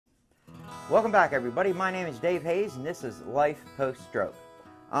Welcome back, everybody. My name is Dave Hayes, and this is Life Post-Stroke.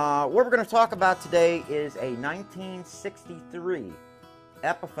 What we're going to talk about today is a 1963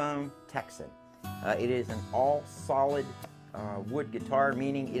 Epiphone Texan. It is an all-solid wood guitar,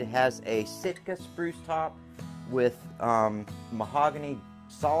 meaning it has a Sitka spruce top with mahogany,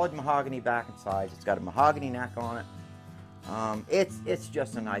 solid mahogany back and sides. It's got a mahogany neck on it. It's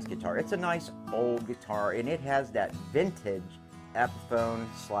just a nice guitar. It's a nice old guitar, and it has that vintage Epiphone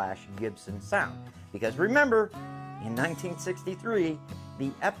 / Gibson sound. Because remember, in 1963, the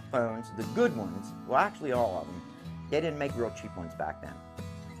Epiphones, the good ones, well, actually all of them, they didn't make real cheap ones back then.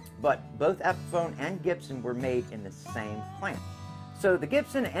 But both Epiphone and Gibson were made in the same plant. So the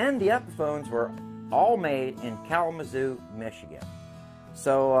Gibson and the Epiphones were all made in Kalamazoo, Michigan.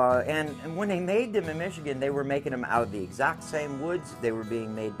 So, and when they made them in Michigan, they were making them out of the exact same woods. They were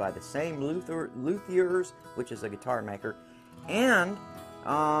being made by the same luthiers, which is a guitar maker. And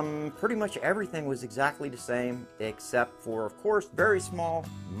pretty much everything was exactly the same, except for, of course, very small,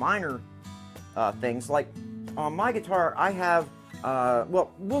 minor things. Like on my guitar, I have,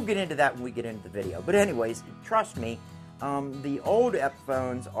 well, we'll get into that when we get into the video. But anyways, trust me, the old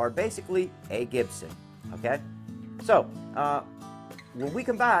Epiphones are basically a Gibson, okay? So, when we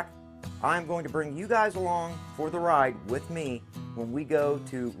come back, I'm going to bring you guys along for the ride with me when we go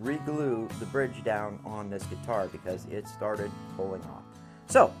to re-glue the bridge down on this guitar because it started pulling off.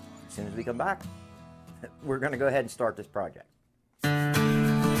 So, as soon as we come back, we're going to go ahead and start this project.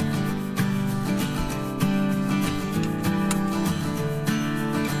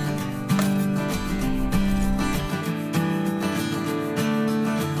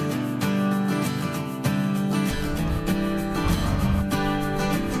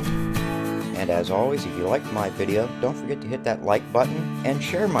 And as always, if you liked my video, don't forget to hit that like button and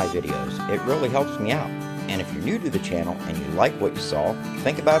share my videos. It really helps me out. And if you're new to the channel and you like what you saw,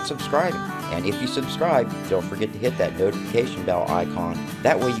 think about subscribing. And if you subscribe, don't forget to hit that notification bell icon.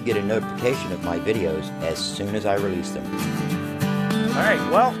 That way you get a notification of my videos as soon as I release them. Alright,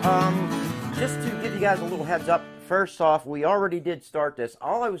 well, just to give you guys a little heads up, first off, we already did start this.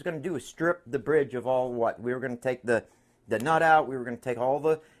 All I was going to do is strip the bridge of all what? We were going to take the nut out. We were going to take all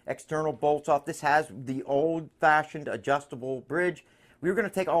the external bolts off. This has the old-fashioned adjustable bridge. We were going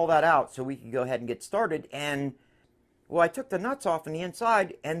to take all that out so we could go ahead and get started. And, well, I took the nuts off on the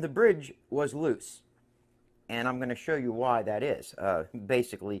inside, and the bridge was loose. And I'm going to show you why that is.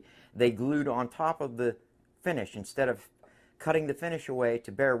 Basically, they glued on top of the finish. Instead of cutting the finish away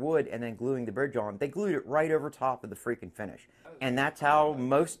to bare wood and then gluing the bridge on, they glued it right over top of the freaking finish. And that's how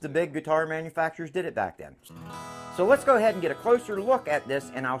most of the big guitar manufacturers did it back then. So let's go ahead and get a closer look at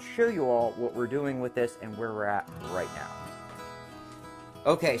this, and I'll show you all what we're doing with this and where we're at right now.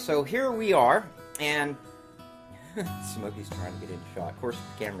 Okay, so here we are, and Smokey's trying to get into shot. Of course,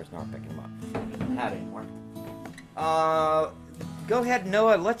 the camera's not picking him up. Not anymore. Go ahead,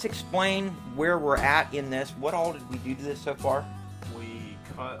 Noah, let's explain where we're at in this. What all did we do to this so far? We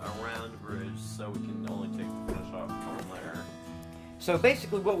cut around the bridge so we can only take the finish off from there. So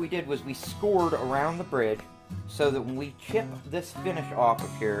basically what we did was we scored around the bridge so that when we chip this finish off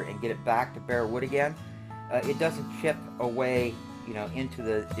of here and get it back to bare wood again, it doesn't chip away, you know, into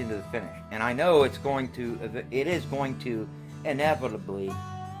the finish. And I know it is going to inevitably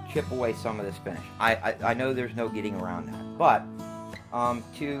chip away some of this finish. I know there's no getting around that. But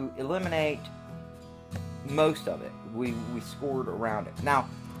to eliminate most of it, we scored around it. Now,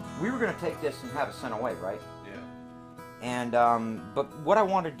 we were going to take this and have it sent away, right? Yeah. And but what I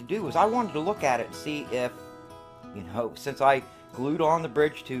wanted to do was I wanted to look at it and see if, you know, since I glued on the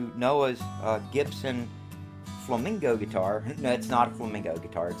bridge to Noah's Gibson flamingo guitar. No, it's not a flamingo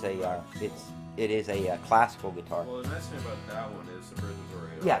guitar. It is a classical guitar. Well, the nice thing about that one is the bridge was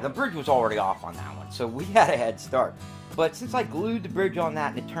already off. Yeah, the bridge was already off on that one, so we had a head start. But since I glued the bridge on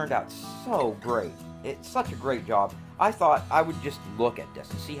that and it turned out so great, it's such a great job, I thought I would just look at this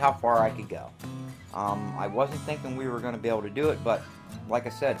and see how far I could go. I wasn't thinking we were going to be able to do it, but like I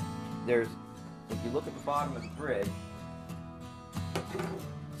said, if you look at the bottom of the bridge,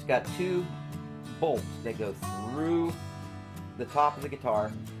 it's got two bolts that go through the top of the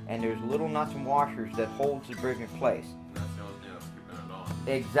guitar, and there's little nuts and washers that holds the bridge in place. And that's the only thing that's keeping it on.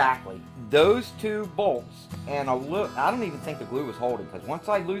 Exactly. Those two bolts, and I don't even think the glue was holding, because once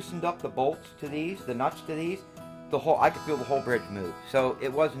I loosened up the bolts to these, the nuts to these, I could feel the whole bridge move. So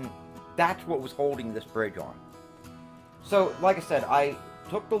it wasn't, that's what was holding this bridge on. So, like I said, I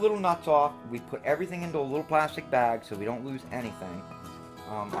took the little nuts off. We put everything into a little plastic bag so we don't lose anything.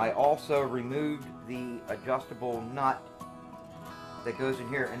 I also removed the adjustable nut that goes in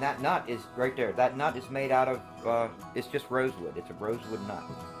here, and that nut is right there. That nut is made out of, it's just rosewood. It's a rosewood nut.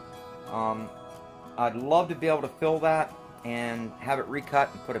 I'd love to be able to fill that and have it recut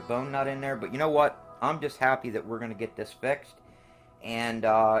and put a bone nut in there, but you know what? I'm just happy that we're going to get this fixed, and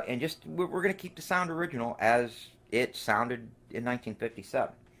just we're going to keep the sound original as it sounded in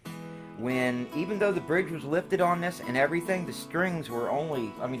 1957. When, even though the bridge was lifted on this and everything, the strings were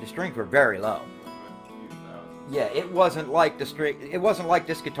the strings were very low. Yeah, it wasn't like this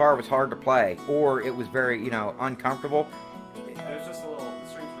guitar was hard to play, or it was very, uncomfortable. It was just the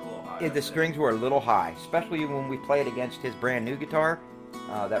strings were a little high. The strings were a little high, especially when we played against his brand new guitar,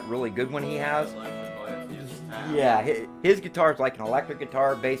 that really good one he has. Yeah, his guitar is like an electric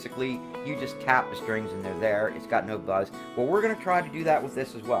guitar. Basically, you just tap the strings and they're there. It's got no buzz. Well, we're going to try to do that with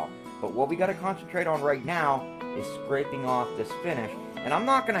this as well. But what we got to concentrate on right now is scraping off this finish. And I'm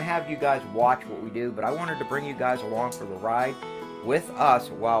not going to have you guys watch what we do, but I wanted to bring you guys along for the ride with us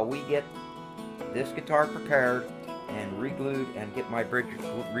while we get this guitar prepared and re-glued and get my bridge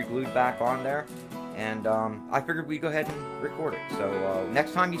re-glued back on there. And I figured we'd go ahead and record it. So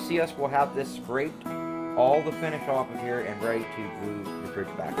next time you see us, we'll have this scraped, all the finish off of here, and ready to glue the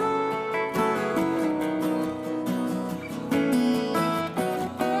bridge back on.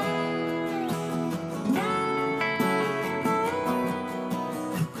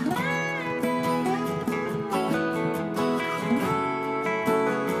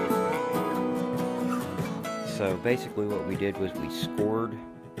 So basically what we did was we scored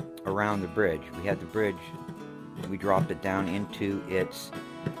around the bridge. We had the bridge, we dropped it down into its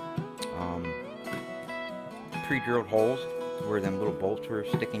pre-drilled holes where them little bolts were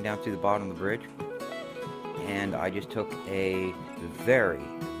sticking down through the bottom of the bridge. And I just took a very,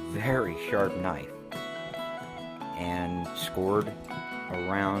 very sharp knife and scored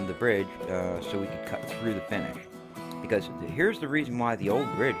around the bridge so we could cut through the finish. Because here's the reason why the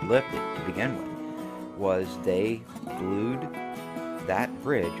old bridge lifted to begin with, was they glued that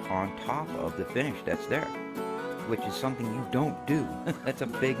bridge on top of the finish that's there, which is something you don't do. That's a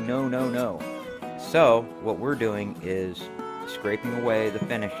big no, no, no. So what we're doing is scraping away the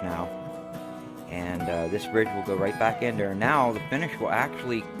finish now, and this bridge will go right back in there. Now the finish will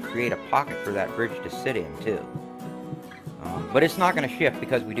actually create a pocket for that bridge to sit in too. But it's not going to shift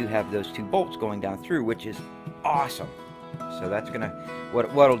because we do have those two bolts going down through, which is awesome. So that's going to, what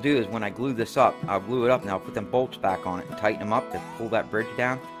it'll do is when I glue this up, I'll glue it up and I'll put them bolts back on it and tighten them up to pull that bridge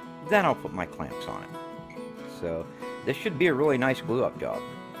down. Then I'll put my clamps on it. So this should be a really nice glue up job.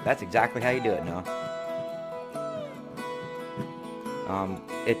 That's exactly how you do it now.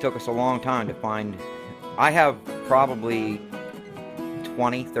 It took us a long time to find, I have probably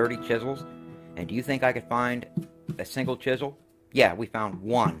 20, 30 chisels. And do you think I could find a single chisel? Yeah, we found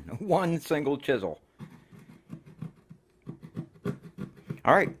one single chisel.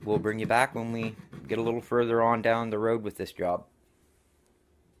 Alright, we'll bring you back when we get a little further on down the road with this job.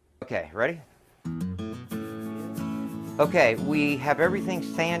 Okay, ready? Okay, we have everything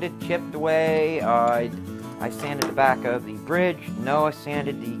sanded, chipped away. I sanded the back of the bridge. Noah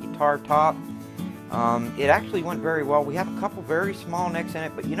sanded the guitar top. It actually went very well. We have a couple very small nicks in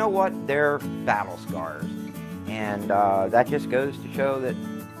it, but you know what? They're battle scars. And that just goes to show that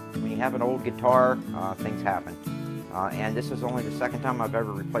when you have an old guitar, things happen. And this is only the second time I've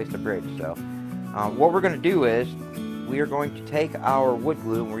ever replaced a bridge. So what we're going to do is we are going to take our wood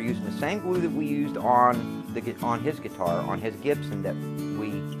glue, and we're using the same glue that we used on his guitar, on his Gibson that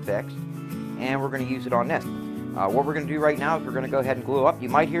we fixed, and we're going to use it on this. What we're going to do right now is we're going to go ahead and glue up. You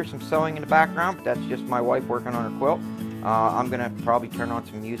might hear some sewing in the background, but that's just my wife working on her quilt. I'm going to probably turn on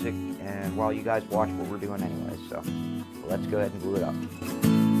some music and while you guys watch what we're doing anyway. So let's go ahead and glue it up.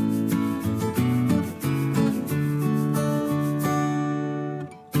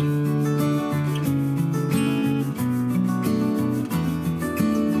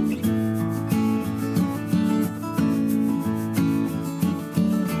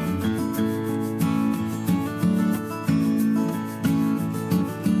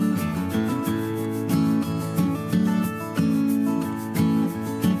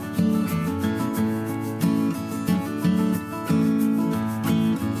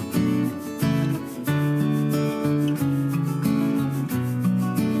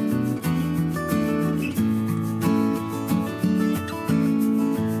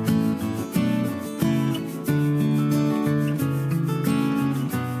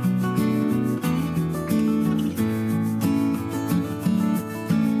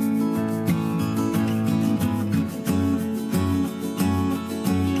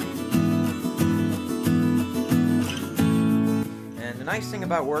 The nice thing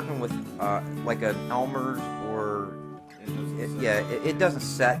about working with like an Elmer's or it doesn't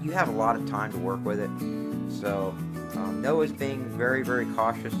set. You have a lot of time to work with it. So Noah's being very, very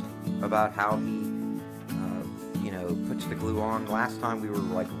cautious about how he you know, puts the glue on. Last time we were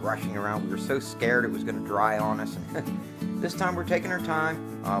like rushing around. We were so scared it was going to dry on us. This time we're taking our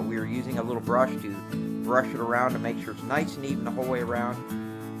time. We are using a little brush to brush it around to make sure it's nice and even the whole way around.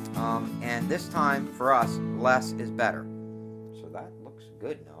 And this time for us, less is better. So that looks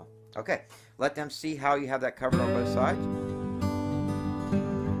good, Noah. Okay, let them see how you have that covered on both sides.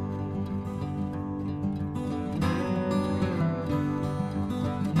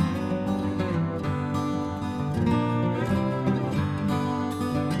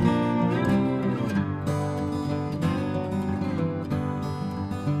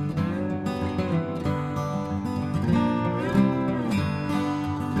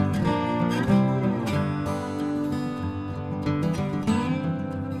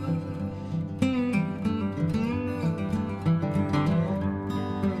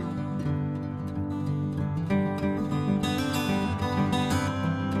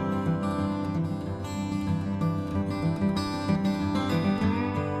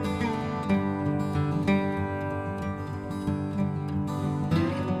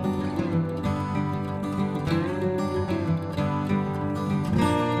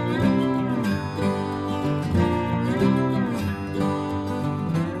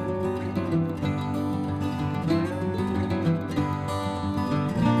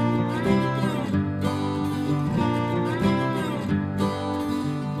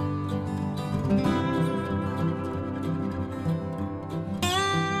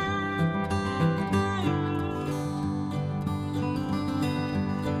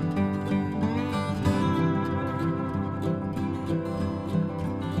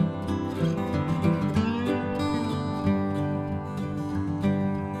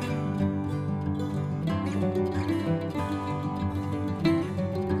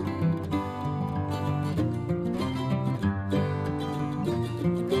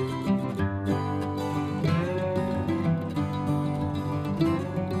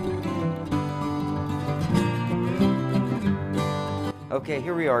 Okay,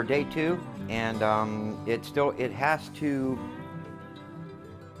 here we are, day 2, and it has to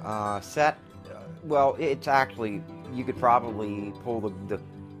set. Well, it's actually, you could probably pull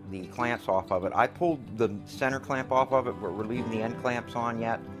the clamps off of it. I pulled the center clamp off of it, but we're leaving the end clamps on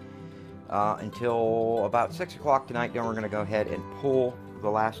yet until about 6 o'clock tonight. Then we're going to go ahead and pull the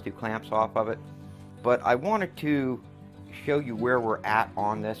last 2 clamps off of it. But I wanted to show you where we're at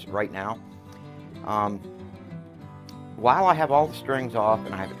on this right now. While I have all the strings off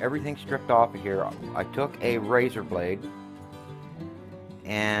and I have everything stripped off of here, I took a razor blade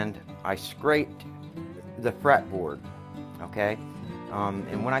and I scraped the fretboard, okay?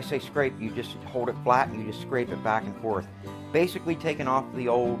 And when I say scrape, you just hold it flat and you just scrape it back and forth. Basically taking off the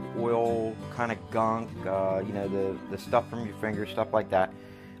old oil kind of gunk, you know, the stuff from your fingers, stuff like that.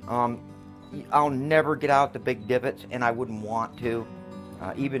 I'll never get out the big divots, and I wouldn't want to.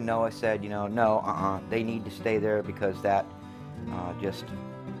 Even Noah said, you know, no, they need to stay there because that just,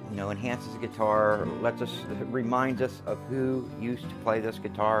 you know, enhances the guitar, reminds us of who used to play this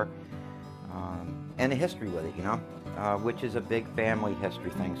guitar, and the history with it, you know, which is a big family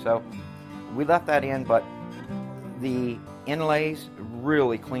history thing. So we left that in, but the inlays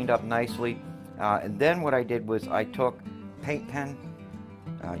really cleaned up nicely. And then what I did was I took paint pen,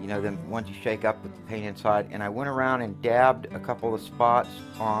 you know, then once you shake up with the paint inside, and I went around and dabbed a couple of spots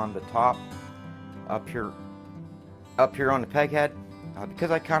on the top up here on the peg head,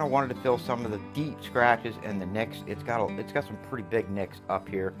 because I kind of wanted to fill some of the deep scratches and the nicks. It's got some pretty big nicks up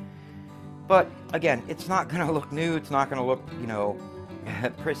here, but again, it's not going to look new. It's not going to look, you know,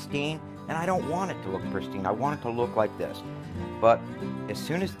 pristine, and I don't want it to look pristine. I want it to look like this. But as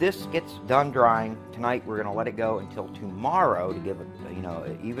soon as this gets done drying tonight, we're going to let it go until tomorrow to give it, you know,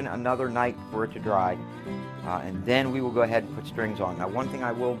 even another night for it to dry. And then we will go ahead and put strings on. Now, one thing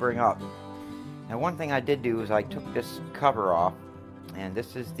I will bring up. Now, one thing I did do is I took this cover off, and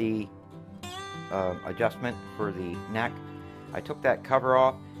this is the adjustment for the neck. I took that cover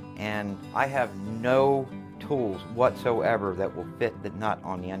off, and I have no tools whatsoever that will fit the nut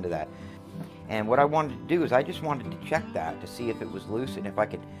on the end of that. And what I wanted to do is I just wanted to check that to see if it was loose and if I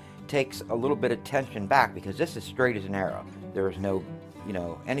could take a little bit of tension back, because this is straight as an arrow. There is no, you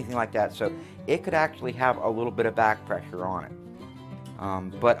know, anything like that. So it could actually have a little bit of back pressure on it.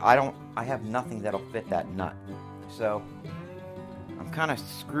 But I have nothing that'll fit that nut. So I'm kind of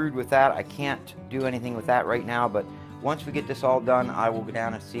screwed with that. I can't do anything with that right now, but once we get this all done, I will go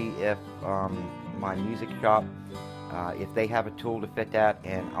down and see if my music shop, if they have a tool to fit that,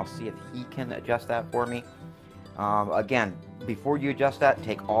 and I'll see if he can adjust that for me. Again, before you adjust that,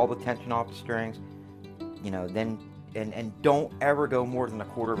 take all the tension off the strings, you know, then and don't ever go more than a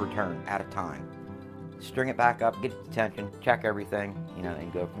quarter of a turn at a time. String it back up, get its attention, check everything, you know,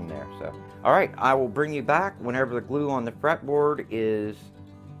 and go from there. So, all right, I will bring you back whenever the glue on the fretboard is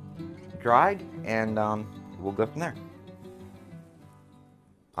dried, and we'll go from there.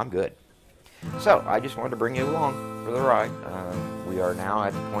 I'm good. So, I just wanted to bring you along for the ride. We are now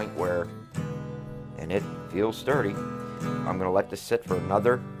at the point where, and it feels sturdy, I'm going to let this sit for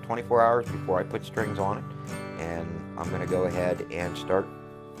another 24 hours before I put strings on it, and I'm going to go ahead and start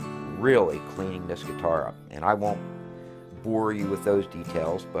really cleaning this guitar up. And I won't bore you with those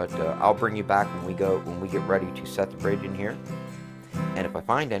details, but I'll bring you back when we get ready to set the bridge in here. And if I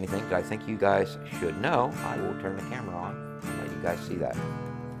find anything that I think you guys should know, I will turn the camera on and let you guys see that.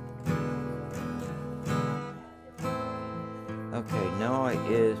 Okay, Noah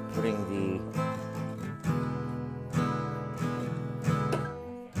is putting the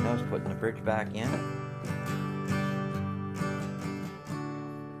bridge back in.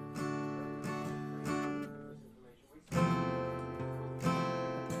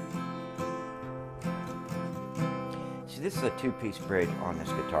 This is a two-piece bridge on this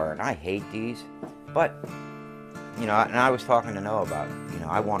guitar, and I hate these, but, you know, and I was talking to Noah about it, you know,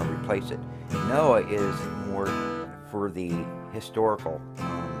 I want to replace it. Noah is more for the historical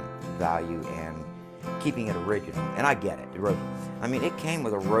value and keeping it original, and I get it. I mean, it came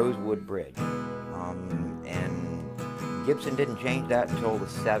with a rosewood bridge, and Gibson didn't change that until the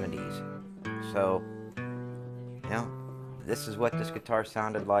 70s, so, you know, this is what this guitar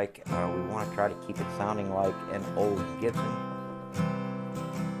sounded like. We want to try to keep it sounding like an old Gibson.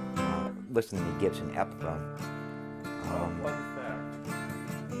 Listen to the Gibson Epiphone. Fun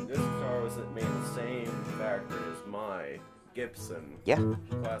fact. This guitar was made in the same factory as my Gibson. Yeah.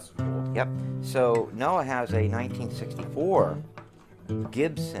 Classical. Yep. So Noah has a 1964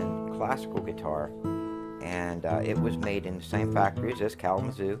 Gibson classical guitar, and it was made in the same factory as this,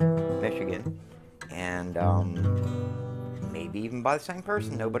 Kalamazoo, Michigan, and maybe even by the same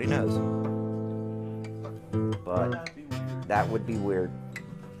person, nobody knows. But that would be weird.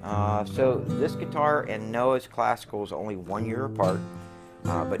 So this guitar and Noah's classical is only 1 year apart.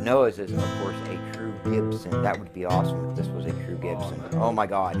 But Noah's is, of course, a true Gibson. That would be awesome if this was a true Gibson. Oh my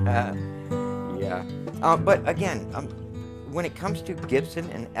God. Yeah. But again, when it comes to Gibson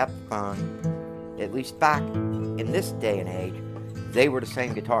and Epiphone, at least back in this day and age, they were the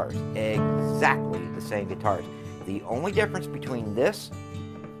same guitars. Exactly the same guitars. The only difference between this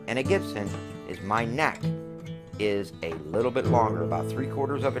and a Gibson is my neck is a little bit longer, about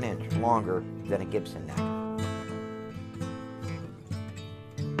 3/4 of an inch longer than a Gibson neck.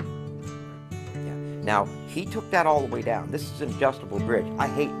 Yeah. Now, he took that all the way down. This is an adjustable bridge. I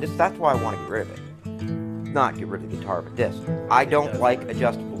hate this. That's why I want to get rid of it. Not get rid of the guitar, but this. I don't like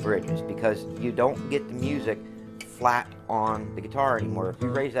adjustable bridges because you don't get the music flat on the guitar anymore. If you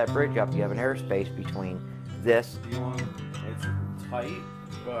raise that bridge up, you have an airspace between this. It's tight,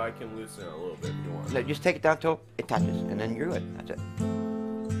 but I can loosen it a little bit if you want. No, just take it down till it touches, and then you're good. That's it.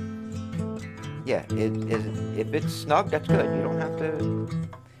 Yeah, if it's snug, that's good. You don't have to.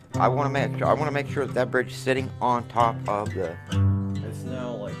 I want to make sure that bridge is sitting on top of the. It's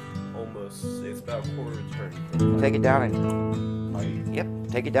now like almost. It's about a quarter of a turn. Take it down and. Tight. Yep,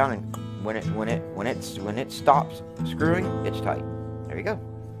 take it down and when it stops screwing, it's tight. There you go.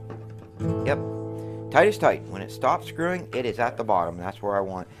 Yep. Tight is tight. When it stops screwing, it is at the bottom. That's where I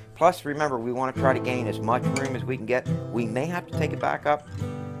want it. Plus, remember, we want to try to gain as much room as we can get. We may have to take it back up.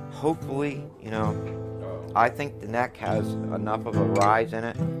 Hopefully, you know, I think the neck has enough of a rise in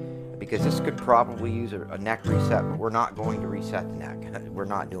it because this could probably use a neck reset, but we're not going to reset the neck. We're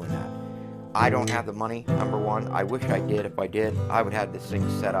not doing that. I don't have the money, number one. I wish I did. If I did, I would have this thing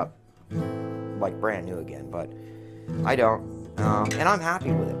set up like brand new again, but I don't. And I'm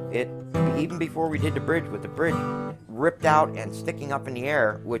happy with it. Even before we did the bridge, with the bridge ripped out and sticking up in the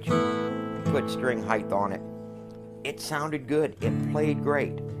air, which put string height on it, it sounded good. It played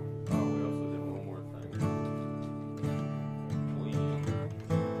great. We also did one more thing.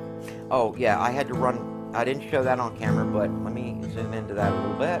 Oh yeah, I had to run. I didn't show that on camera, but let me zoom into that a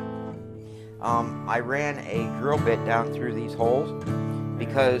little bit. I ran a drill bit down through these holes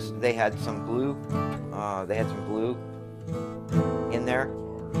because they had some glue. In there.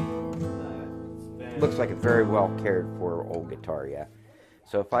 Looks like a very well cared for old guitar, yeah.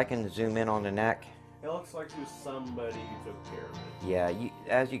 So if I can zoom in on the neck. It looks like it was somebody who took care of it. Yeah,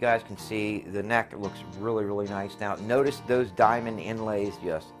 as you guys can see, the neck looks really, really nice. Now, notice those diamond inlays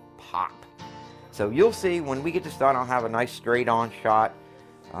just pop. So you'll see when we get this done, I'll have a nice straight on shot,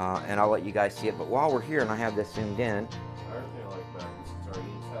 and I'll let you guys see it. But while we're here and I have this zoomed in. Everything I like about this guitar,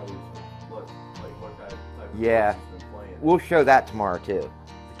 you can tell what type of Yeah. has been we'll show that tomorrow too,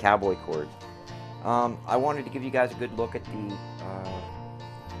 the cowboy cord. I wanted to give you guys a good look at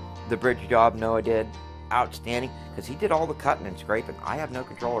the bridge job Noah did. Outstanding, because he did all the cutting and scraping. I have no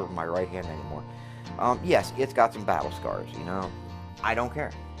control over my right hand anymore. Yes, it's got some battle scars, you know. I don't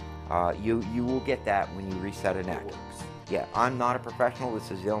care. You will get that when you reset a neck. Yeah, I'm not a professional.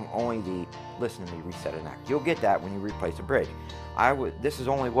 This is listen to me, reset a neck. You'll get that when you replace a bridge. This is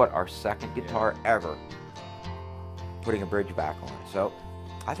only what, our second guitar ever putting a bridge back on. So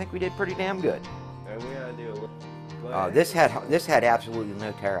I think we did pretty damn good. And we gotta do a little. This had absolutely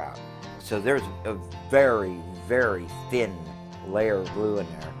no tear out. So there's a very, very thin layer of glue in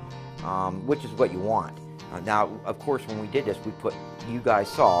there, which is what you want. Now, of course, when we did this, you guys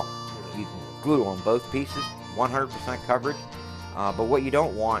saw, you can glue on both pieces, 100% coverage. But what you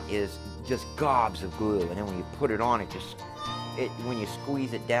don't want is just gobs of glue, and then when you put it on, when you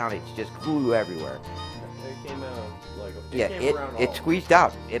squeeze it down, it's just glue everywhere. It came out like it squeezed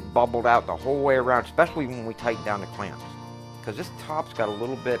out. It bubbled out the whole way around, especially when we tightened down the clamps. Because this top's got a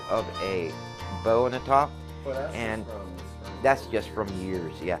little bit of a bow in the top, and that's just from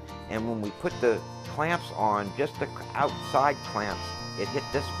years, yeah. And when we put the clamps on, just the outside clamps, it hit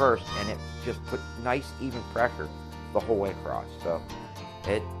this first, and it just put nice, even pressure the whole way across. So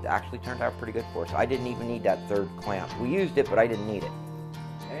it actually turned out pretty good for us. I didn't even need that third clamp. We used it, but I didn't need it.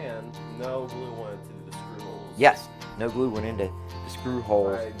 And no glue went into the screw holes. Yes, no glue went into the screw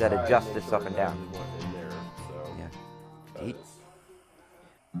holes that adjust this up and down. In there, so. Yeah.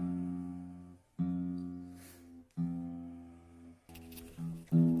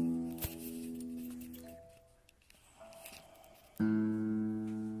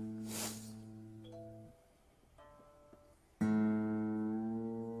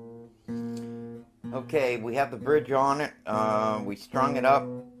 Okay, we have the bridge on it. We strung it up.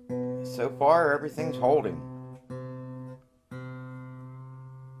 So far, everything's holding.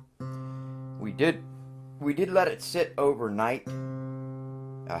 We did let it sit overnight,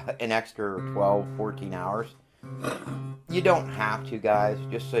 an extra 12, 14 hours. You don't have to, guys,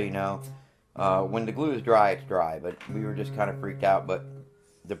 just so you know. When the glue is dry, it's dry, but we were just kind of freaked out. But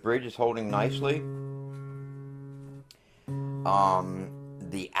the bridge is holding nicely.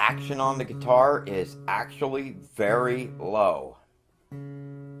 The action on the guitar is actually very low.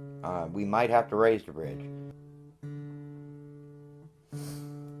 We might have to raise the bridge.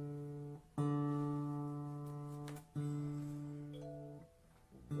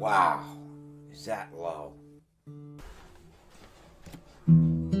 Wow, is that low?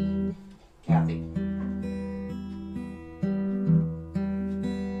 Kathy.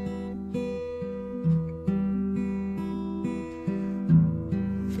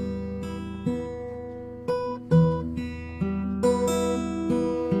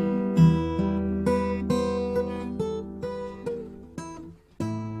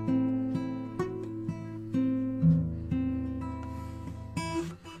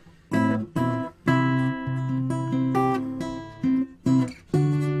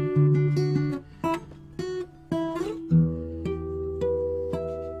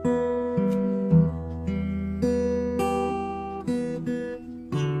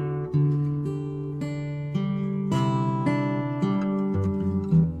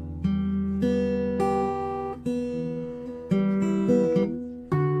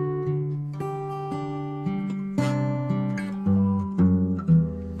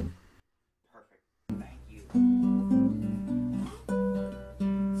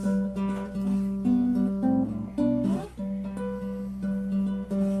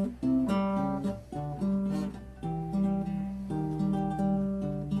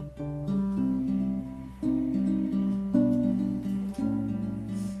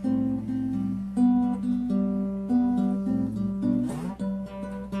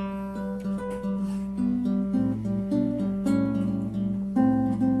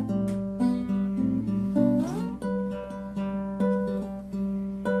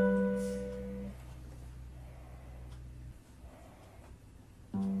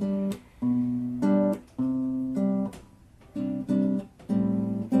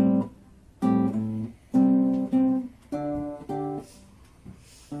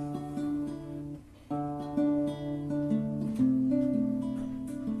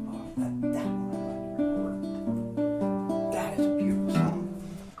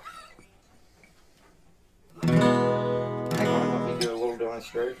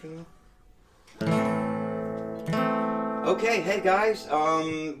 Demonstration. Okay, hey guys,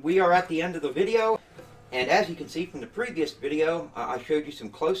 we are at the end of the video, and as you can see from the previous video, I showed you some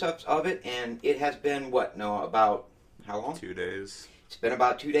close-ups of it, and it has been, what, Noah, about how long? 2 days. It's been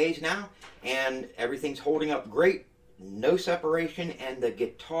about 2 days now, and everything's holding up great. no separation, and the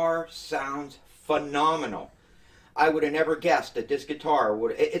guitar sounds phenomenal. I would have never guessed that this guitar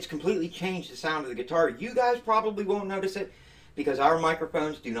would, it's completely changed the sound of the guitar. You guys probably won't notice it because our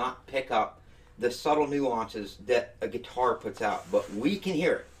microphones do not pick up the subtle nuances that a guitar puts out, but we can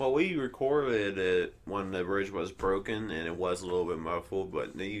hear it. Well, we recorded it when the bridge was broken and it was a little bit muffled,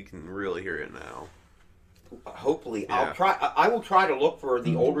 but you can really hear it now. Hopefully, Yeah. I will try to look for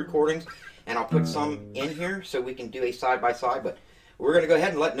the old recordings, and I'll put some in here so we can do a side-by-side, but we're going to go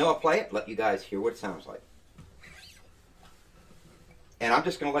ahead and let Noah play it, let you guys hear what it sounds like. And I'm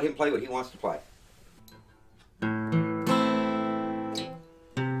just going to let him play what he wants to play.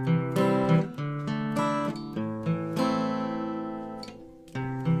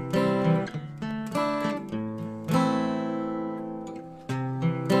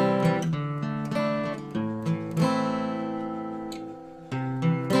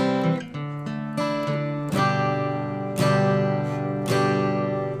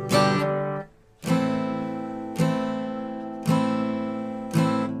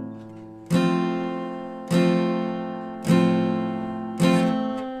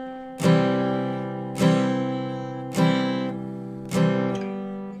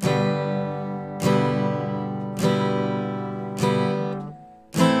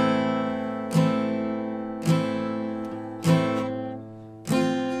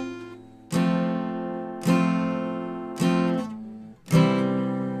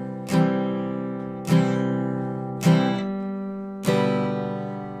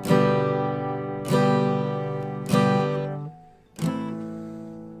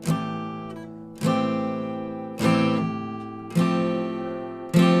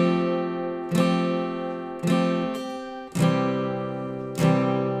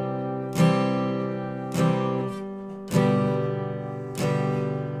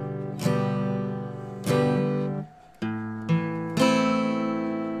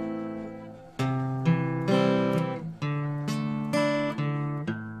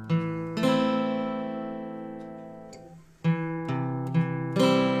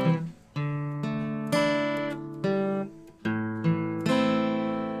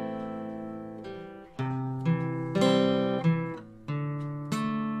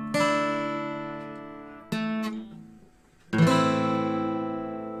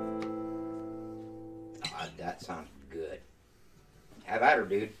 That sounds good. Have at her,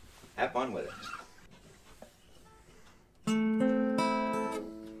 dude. Have fun with it.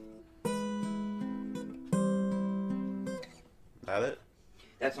 That it?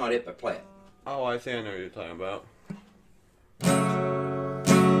 That's not it, but play it. Oh, I think I know what you're talking about.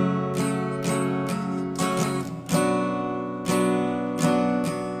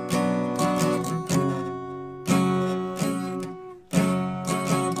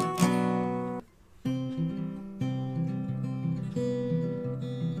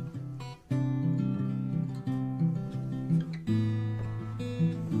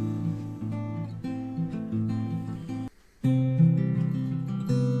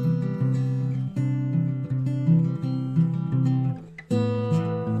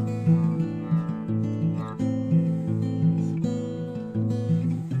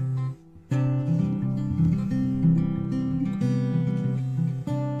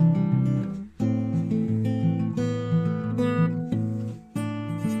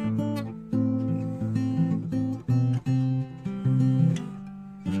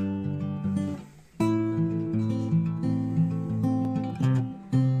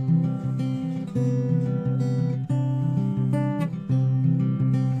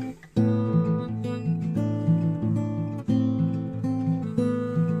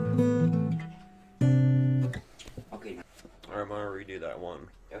 I'm gonna redo that one.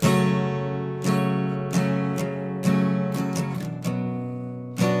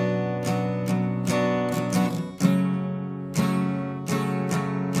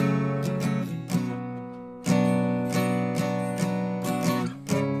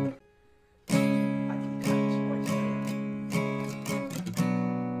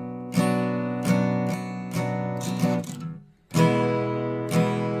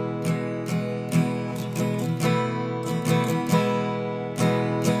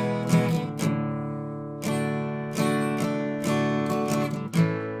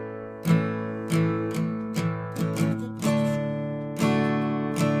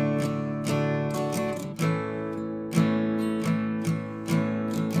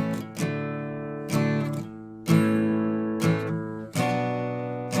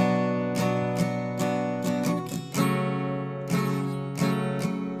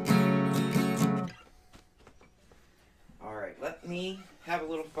 Let me have a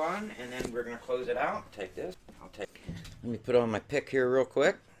little fun, and then we're going to close it out. Take this. I'll take Let me put on my pick here real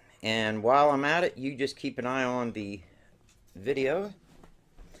quick, and while I'm at it, you just keep an eye on the video.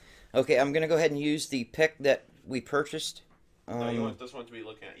 Okay, I'm going to go ahead and use the pick that we purchased. No, you want this one to be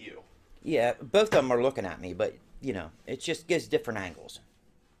looking at you. Yeah, both of them are looking at me, but, you know, it just gives different angles.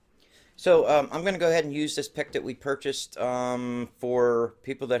 So, I'm going to go ahead and use this pick that we purchased for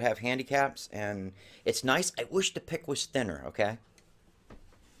people that have handicaps, and it's nice. I wish the pick was thinner, okay?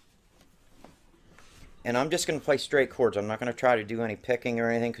 And I'm just going to play straight chords. I'm not going to try to do any picking or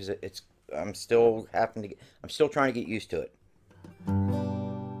anything because I'm still trying to get used to it.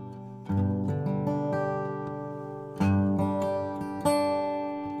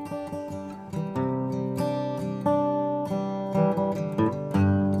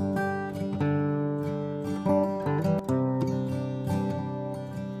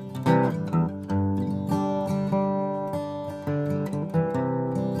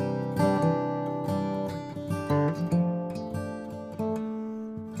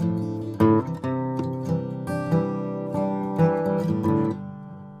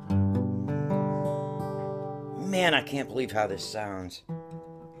 Man, I can't believe how this sounds.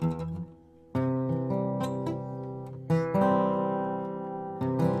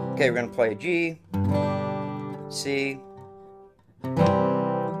 Okay, we're going to play a G, C,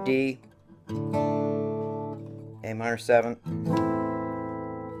 D, A minor 7,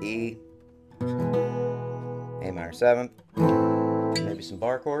 E, A minor 7, maybe some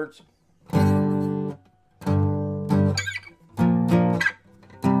bar chords.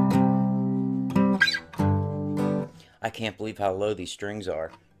 I can't believe how low these strings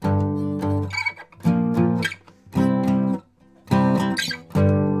are.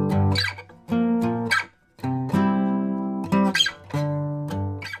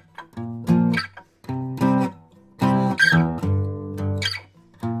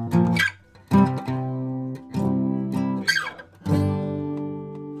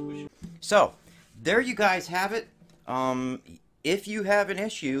 So, there you guys have it. If you have an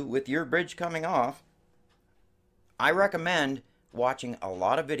issue with your bridge coming off, I recommend watching a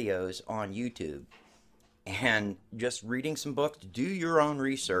lot of videos on YouTube and just reading some books. Do your own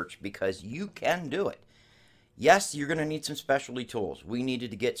research because you can do it. Yes, you're going to need some specialty tools. We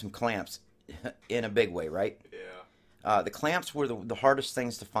needed to get some clamps in a big way, right? Yeah. The clamps were the hardest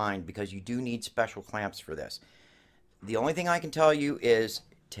things to find because you do need special clamps for this. The only thing I can tell you is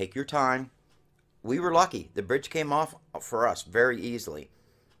take your time. We were lucky. The bridge came off for us very easily.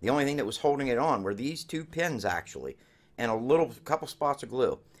 The only thing that was holding it on were these two pins, actually, and a couple spots of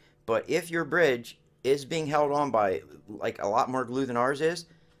glue. But if your bridge is being held on by, like, a lot more glue than ours is,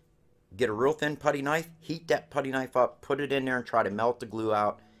 get a real thin putty knife, heat that putty knife up, put it in there, and try to melt the glue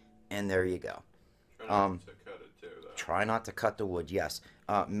out, and there you go. Try not to cut it, too, though. Try not to cut the wood, yes.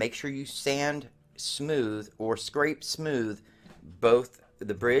 Make sure you sand smooth or scrape smooth both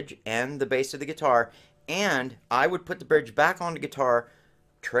the bridge and the base of the guitar, and I would put the bridge back on the guitar,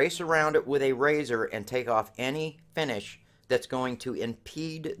 trace around it with a razor, and take off any finish that's going to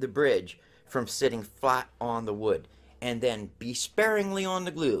impede the bridge from sitting flat on the wood. And then be sparingly on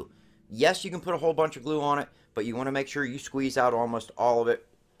the glue. Yes, you can put a whole bunch of glue on it, but you want to make sure you squeeze out almost all of it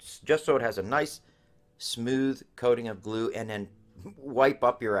just so it has a nice smooth coating of glue, and then wipe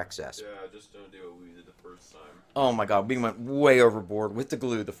up your excess. Yeah, just don't do what we did the first time. Oh my God, we went way overboard with the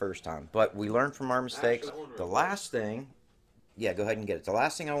glue the first time, but we learned from our mistakes. Actually, The last thing, yeah, go ahead and get it. The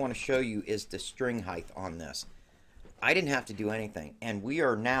last thing I want to show you is the string height on this. I didn't have to do anything, and we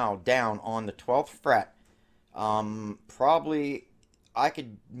are now down on the 12th fret. Probably, I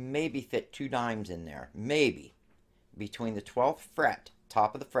could maybe fit 2 dimes in there, maybe, between the 12th fret,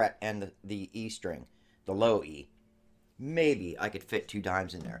 top of the fret, and the E string, the low E. Maybe I could fit 2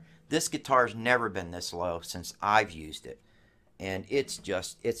 dimes in there. This guitar's never been this low since I've used it. And it's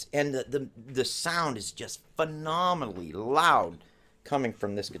just, and the sound is just phenomenally loud coming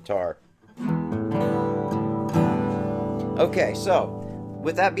from this guitar. Okay, so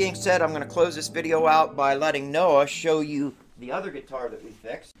with that being said, I'm going to close this video out by letting Noah show you the other guitar that we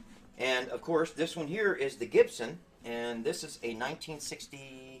fixed. And of course, this one here is the Gibson, and this is a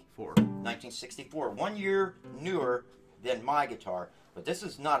 1964, 1 year newer than my guitar. But this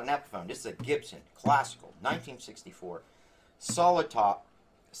is not an Epiphone, this is a Gibson, classical, 1964. Solid top,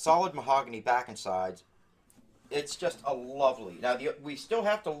 solid mahogany back and sides. It's just a lovely. Now, we still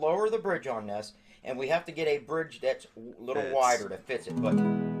have to lower the bridge on this, and we have to get a bridge that's a little wider to fit it. But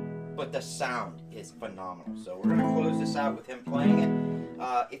the sound is phenomenal. So we're going to close this out with him playing it.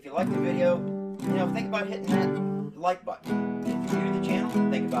 If you like the video, think about hitting that like button. If you're new to the channel,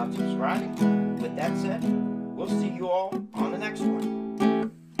 think about subscribing. With that said, we'll see you all on the next one.